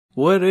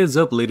What is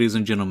up, ladies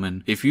and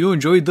gentlemen? If you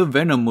enjoyed the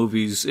Venom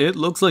movies, it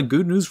looks like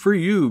good news for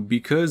you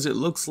because it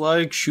looks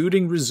like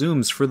shooting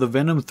resumes for the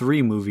Venom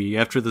 3 movie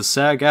after the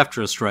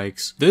SAG-AFTRA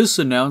strikes. This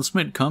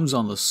announcement comes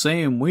on the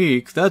same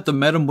week that the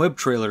Venom web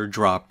trailer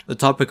dropped. The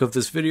topic of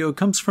this video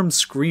comes from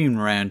Screen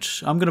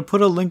Rant. I'm gonna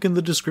put a link in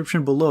the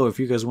description below if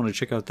you guys want to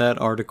check out that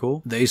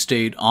article. They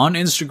state, on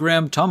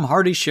Instagram, Tom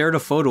Hardy shared a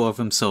photo of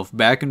himself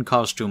back in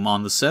costume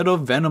on the set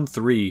of Venom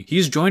 3.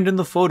 He's joined in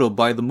the photo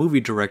by the movie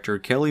director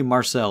Kelly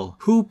Marcel,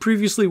 who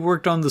previously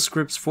worked on the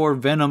scripts for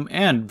Venom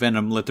and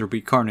Venom There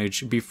Be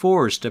Carnage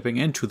before stepping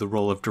into the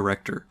role of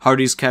director.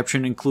 Hardy's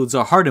caption includes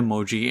a heart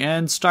emoji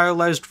and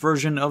stylized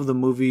version of the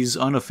movie's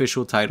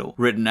unofficial title,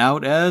 written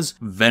out as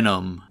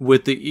Venom,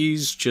 with the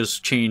E's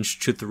just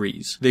changed to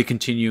 3s. They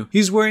continue,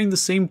 he's wearing the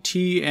same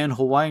tee and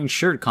Hawaiian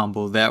shirt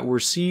combo that were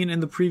seen in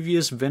the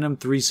previous Venom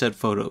 3 set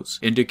photos,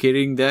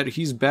 indicating that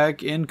he's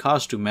back in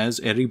costume as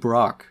Eddie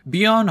Brock.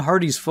 Beyond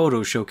Hardy's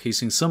photo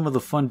showcasing some of the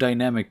fun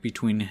dynamic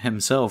between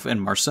himself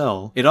and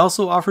Marcel, it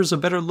also offers a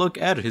better look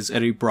at his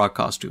Eddie Brock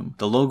costume.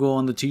 The logo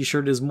on the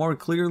t-shirt is more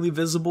clearly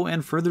visible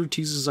and further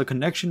teases a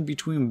connection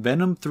between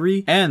Venom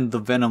 3 and the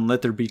Venom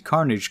There Be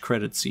Carnage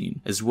credit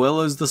scene, as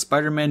well as the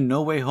Spider-Man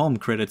No Way Home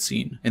credit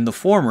scene. In the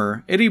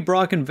former, Eddie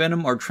Brock and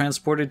Venom are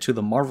transported to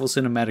the Marvel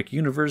Cinematic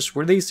Universe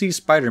where they see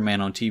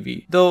Spider-Man on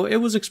TV, though it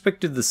was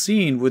expected the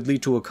scene would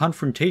lead to a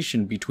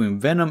confrontation between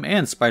Venom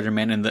and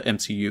Spider-Man in the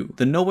MCU.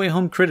 The No Way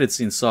Home credit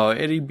scene saw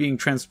Eddie being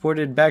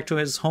transported back to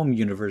his home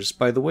universe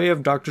by the way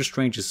of Doctor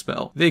Strange's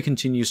spell. They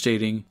continue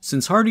stating,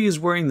 since Hardy is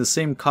wearing the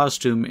same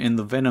costume in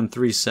the Venom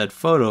 3 set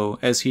photo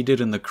as he did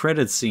in the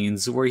credit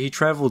scenes where he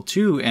traveled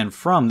to and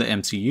from the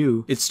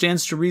MCU, it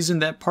stands to reason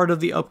that part of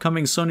the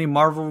upcoming Sony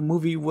Marvel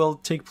movie will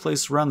take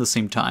place around the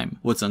same time.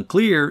 What's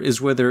unclear is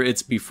whether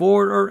it's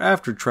before or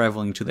after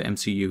traveling to the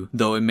MCU,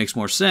 though it makes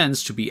more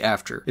sense to be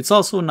after. It's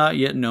also not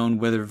yet known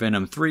whether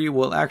Venom 3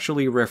 will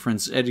actually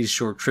reference Eddie's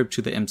short trip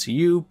to the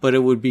MCU, but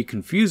it would be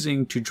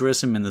confusing to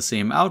dress him in the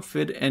same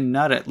outfit and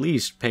not at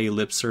least pay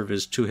lip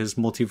service to his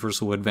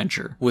multiversal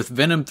adventure. With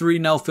Venom 3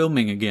 now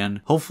filming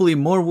again, hopefully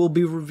more will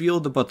be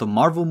revealed about the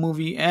Marvel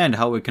movie and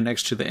how it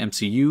connects to the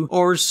MCU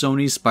or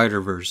Sony's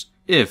Spider-Verse,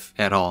 if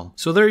at all.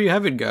 So there you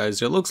have it,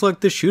 guys. It looks like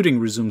the shooting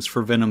resumes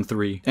for Venom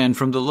 3. And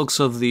from the looks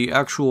of the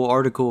actual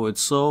article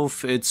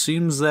itself, it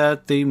seems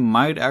that they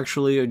might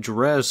actually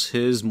address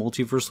his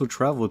multiversal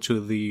travel to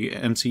the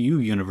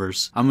MCU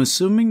universe. I'm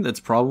assuming that's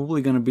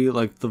probably going to be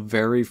like the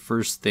very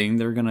first thing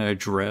they're going to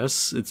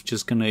address. It's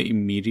just going to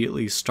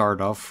immediately start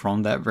off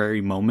from that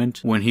very moment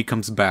when he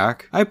comes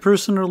back. I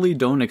personally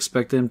don't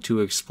expect them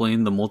to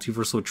explain the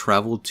multiversal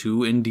travel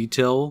too in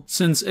detail,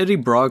 since Eddie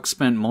Brock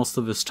spent most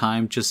of his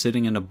time just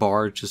sitting in a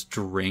bar just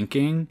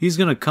drinking. He's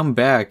gonna come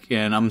back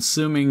and I'm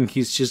assuming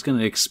he's just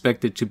gonna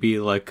expect it to be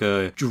like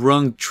a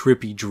drunk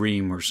trippy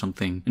dream or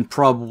something and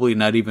probably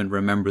not even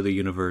remember the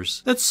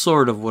universe. That's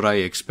sort of what I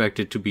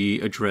expect it to be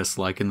addressed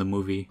like in the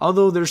movie,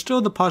 although there's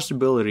still the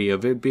possibility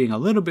of it being a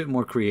little bit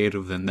more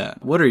creative than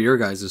that. What are your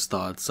guys'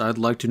 thoughts? I'd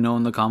like to know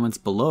in the comments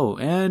below,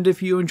 and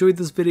if you enjoyed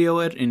this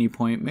video at any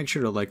point, make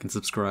sure to like and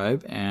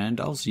subscribe,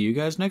 and I'll see you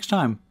guys next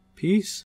time. Peace.